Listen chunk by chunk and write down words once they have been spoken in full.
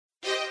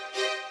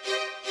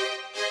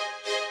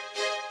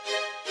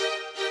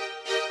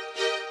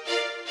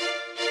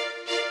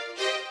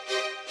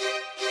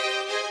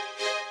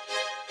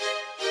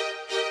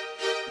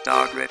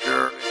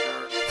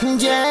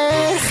Yeah,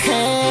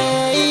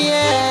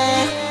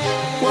 yeah.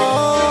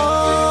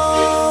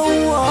 Whoa,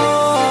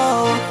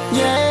 whoa.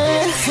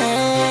 Yeah,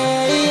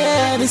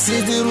 yeah. This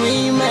is the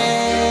remake.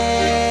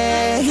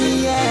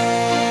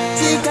 Yeah.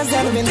 Chicas de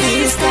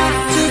Adventista,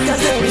 chicas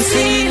de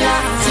Visila,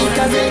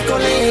 chicas del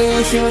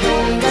colegio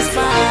Don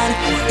Gaspar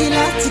y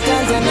las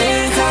chicas de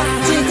Aneja,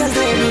 chicas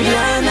de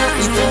Viviana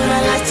y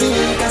todas las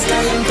chicas que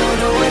hay en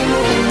todo el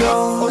mundo.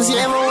 Os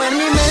llevo en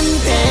mi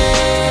mente,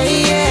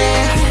 yeah.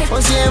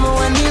 Os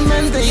llevo en mi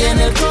mente y en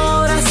el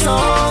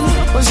corazón.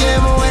 Os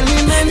llevo en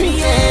mi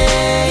mente,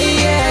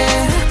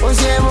 yeah. Os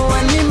llevo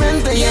en mi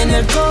mente y en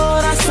el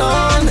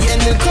corazón,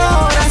 en el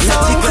corazón.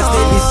 Las chicas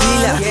de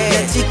Visila,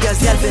 las chicas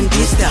de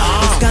Adventista.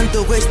 Os canto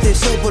este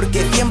show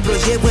porque siempre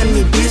os llevo en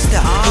mi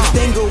pista. Os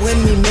tengo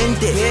en mi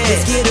mente,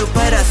 les quiero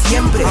para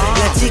siempre.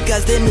 Las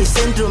chicas de mi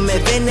centro me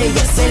ven,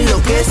 ellas se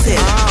enloquecen.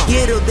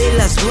 Quiero de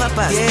las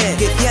guapas,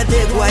 que sea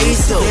de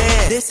Guaizo,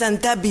 de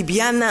Santa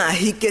Viviana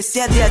y que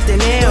sea de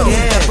Ateneo.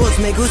 Las voz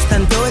me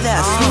gustan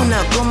todas,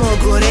 una como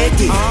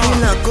Goretti,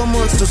 una como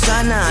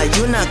Susana y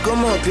una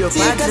como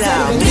Cleopatra. Chicas de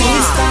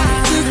Adventista,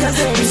 chicas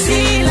de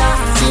Visila,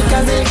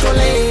 chicas del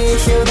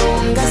colegio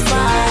Don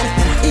Gaspar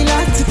y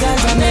las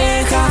chicas de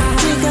Aneja,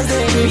 chicas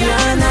de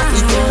Viviana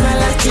y todas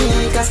las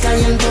chicas que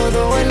hay en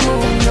todo el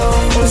mundo.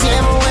 Os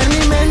llevo en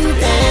mi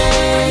mente,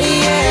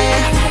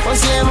 yeah. Os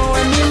llevo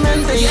en mi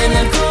mente y en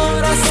el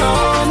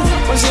corazón.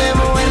 Os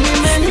llevo en mi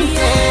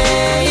mente,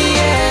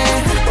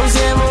 yeah. Os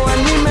llevo en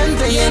mi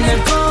mente y en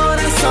el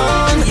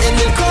corazón, en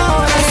el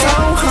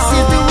corazón.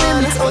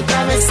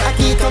 Otra vez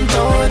aquí con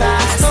todas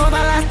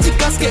las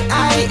chicas que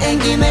hay en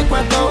Guinea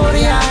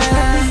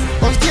Ecuatorial.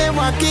 Os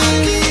llevo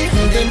aquí,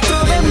 dentro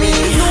de mí.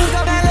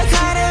 Nunca me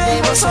alejaré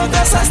de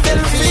vosotras hasta el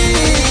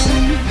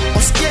fin.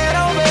 Os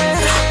quiero ver,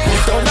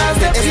 todas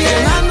de pie,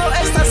 estrenando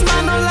estas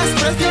manos las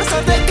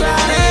preciosas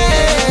declaré.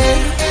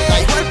 Da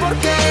igual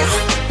porque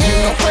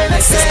no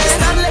puede ser.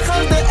 Estar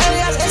lejos de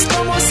ellas es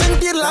como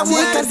sentir la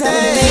muerte. Chicas de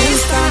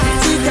Adventista,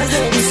 chicas de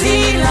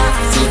Visila,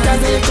 chicas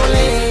del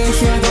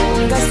colegio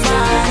Don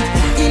Gaspar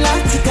y las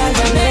chicas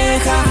de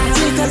Aneja,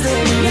 chicas de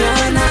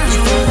Viviana y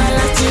todas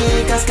las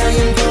chicas que hay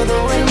en todo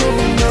el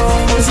mundo.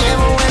 Os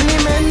llevo en mi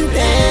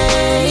mente,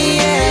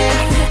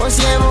 yeah. Os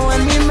llevo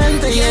en mi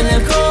mente y en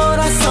el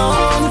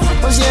corazón.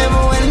 Os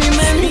llevo en mi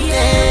mente,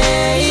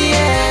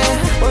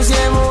 yeah. Os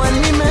llevo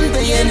en mi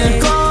mente y en el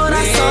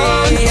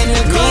corazón, en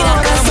el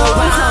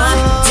corazón.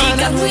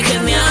 Chicas muy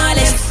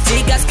geniales,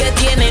 chicas que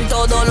tienen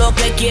todo lo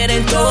que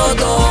quieren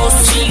todos.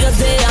 Chicas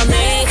de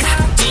Aneja,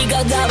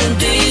 chicas de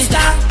Adventista,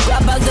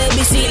 guapas de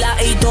Visila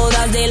y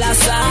todas de la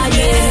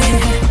Salle.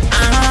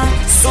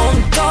 Son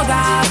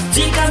todas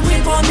chicas muy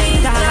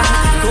bonitas,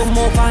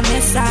 como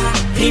Vanessa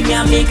y mi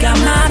amiga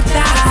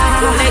Marta.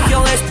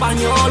 Colegio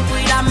español,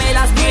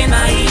 cuídamelas bien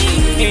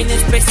ahí, en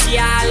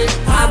especial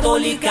a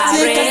Dolly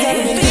Carré. Chicas de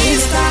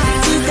Adventista,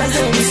 chicas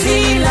de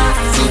Visila,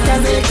 chicas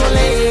del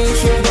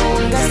colegio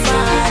Don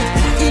Gaspar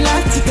y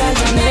las chicas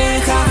de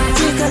Aneja,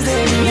 chicas de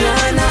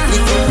Viviana y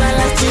todas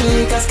las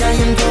chicas que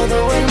hay en todo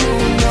el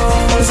mundo.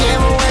 Os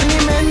llevo en mi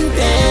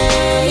mente,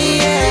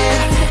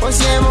 yeah. Os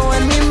llevo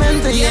en mi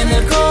mente y en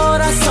el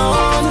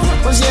corazón.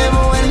 Os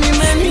llevo en mi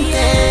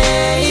mente,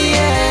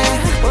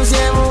 yeah. Os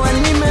llevo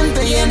en mi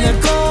mente y en el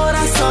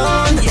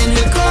corazón, en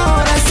el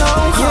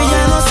corazón. Yo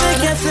ya no sé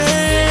qué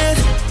hacer,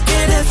 qué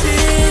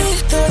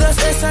decir. Todas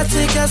esas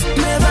chicas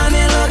me van a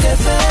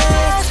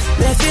enloquecer.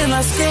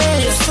 Decirles que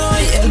yo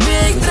soy el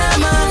Big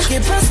Drama, que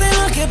pase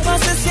lo que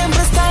pase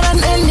siempre estarán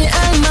en mi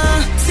alma.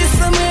 Si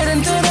se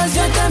mueren todas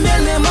yo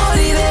también me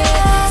moriré.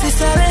 Si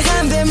se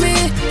alejan de mí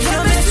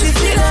yo me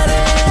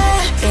suicidaré.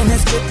 En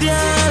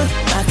especial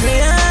a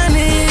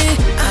Creani,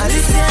 a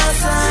Alicia,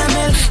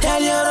 Samuel, a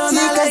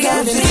Llorona. Chicas de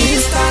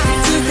Adventista,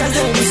 chicas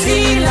de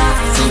Visila,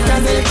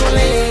 chicas del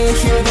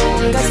colegio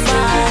Don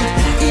Gaspar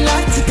y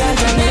las chicas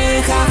de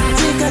Aneja,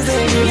 chicas de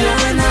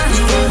Viviana y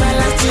todas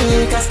las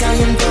chicas que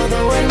hay en todo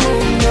el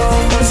mundo.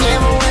 Os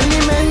llevo en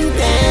mi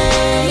mente,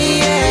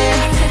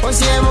 yeah. Os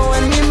llevo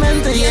en mi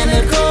mente y en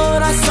el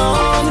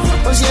corazón.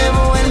 Os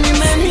llevo en mi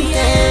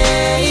mente,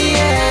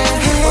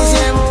 yeah. Os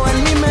llevo en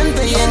mi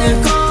mente y en el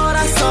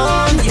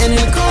corazón, en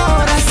el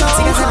corazón.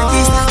 Chicas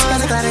anarquistas, chicas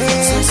de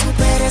Claret, son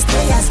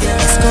superestrellas,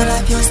 girls. con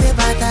labios de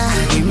bata.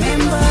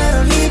 Remember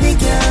Olivia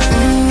girl.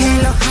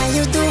 Hello, how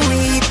you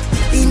doing?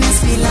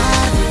 Inés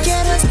Vilar.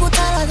 Quiero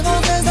escuchar las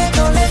voces de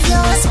colegio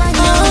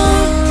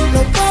español.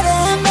 Lo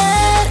pueden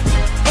ver,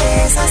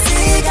 esas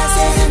chicas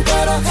tienen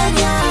todo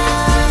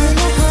genial. You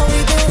know how we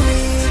do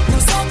it. No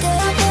sé qué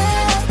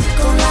hacer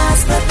con las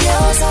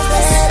preciosas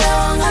de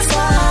Don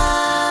Gaspar.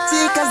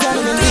 Chicas de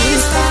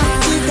Adventista,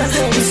 chicas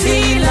de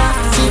Visila,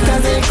 chicas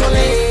del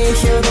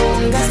colegio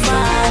Don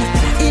Gaspar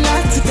y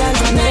las chicas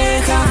de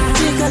Aneja,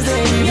 chicas de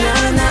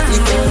Viviana y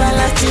todas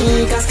las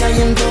chicas que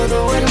hay en todo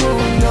el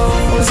mundo.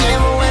 Os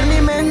llevo en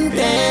mi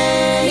mente,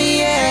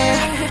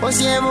 yeah. Os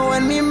llevo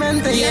en mi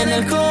mente y en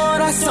el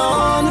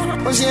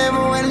corazón. Os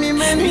llevo en mi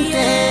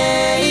mente,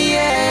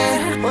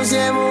 yeah. Os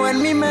llevo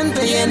en mi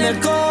mente y en el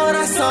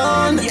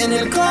corazón, en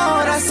el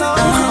corazón.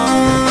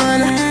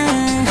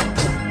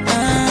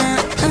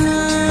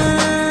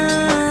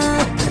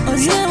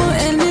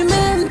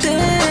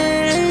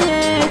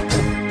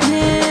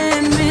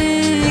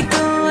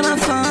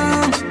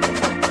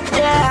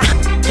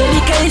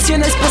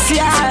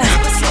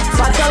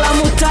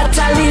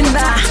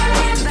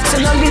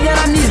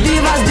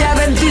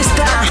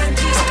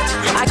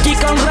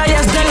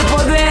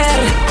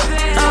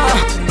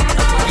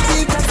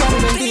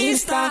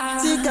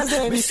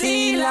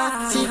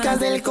 Aneja, chicas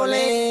del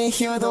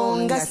colegio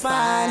Don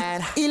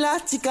Gaspar, y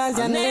las chicas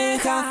de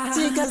Aneja,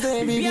 chicas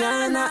de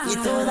Viviana, y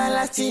todas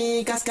las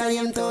chicas que hay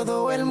en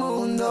todo el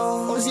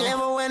mundo. Os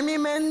llevo en mi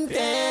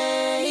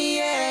mente,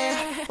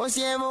 yeah. Os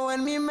llevo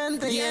en mi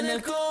mente y en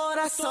el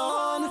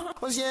corazón.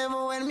 Os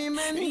llevo en mi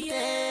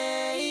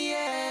mente,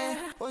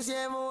 yeah. Os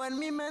llevo en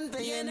mi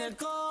mente y en el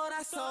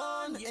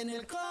corazón, en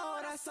el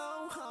corazón.